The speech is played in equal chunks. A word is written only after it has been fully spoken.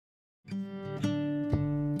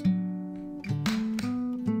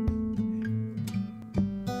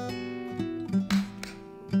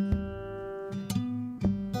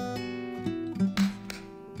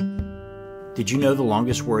Did you know the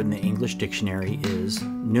longest word in the English dictionary is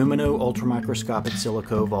pneumono-ultramicroscopic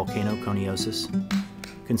silico-volcanoconiosis,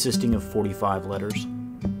 consisting of 45 letters?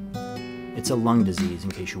 It's a lung disease,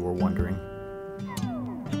 in case you were wondering.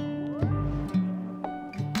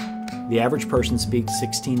 The average person speaks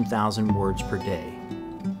 16,000 words per day.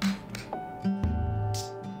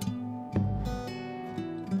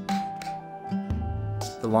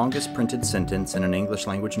 The longest printed sentence in an English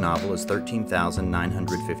language novel is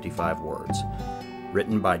 13,955 words,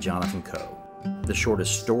 written by Jonathan Coe. The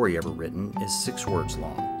shortest story ever written is 6 words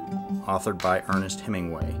long, authored by Ernest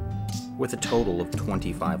Hemingway, with a total of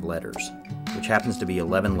 25 letters, which happens to be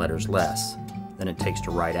 11 letters less than it takes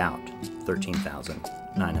to write out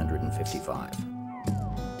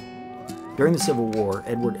 13,955. During the Civil War,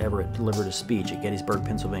 Edward Everett delivered a speech at Gettysburg,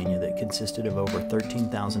 Pennsylvania that consisted of over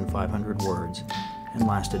 13,500 words and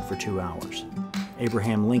lasted for 2 hours.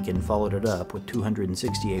 Abraham Lincoln followed it up with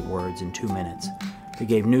 268 words in 2 minutes that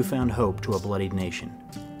gave newfound hope to a bloodied nation,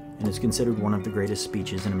 and is considered one of the greatest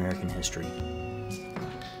speeches in American history.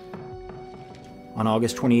 On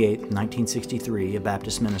August 28, 1963, a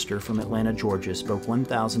Baptist minister from Atlanta, Georgia, spoke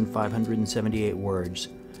 1,578 words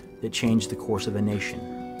that changed the course of a nation.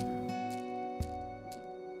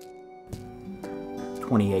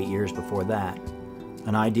 28 years before that,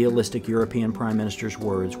 an idealistic European prime minister's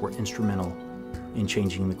words were instrumental in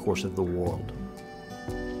changing the course of the world.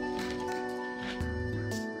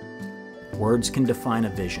 Words can define a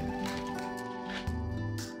vision.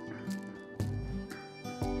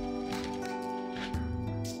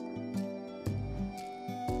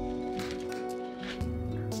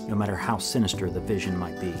 No matter how sinister the vision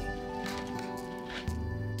might be.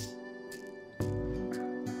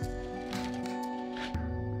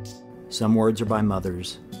 Some words are by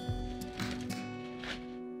mothers.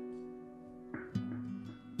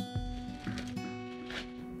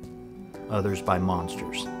 Others by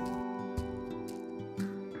monsters.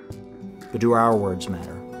 But do our words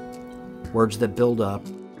matter? Words that build up,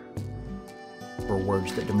 or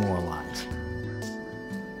words that demoralize?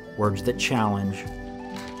 Words that challenge,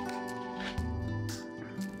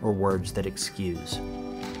 or words that excuse?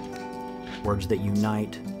 Words that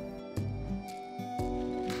unite,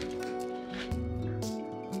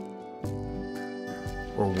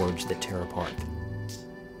 or words that tear apart?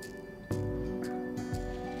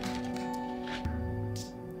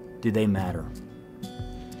 Do they matter?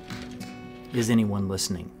 Is anyone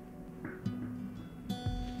listening?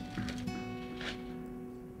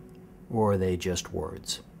 Or are they just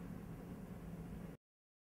words?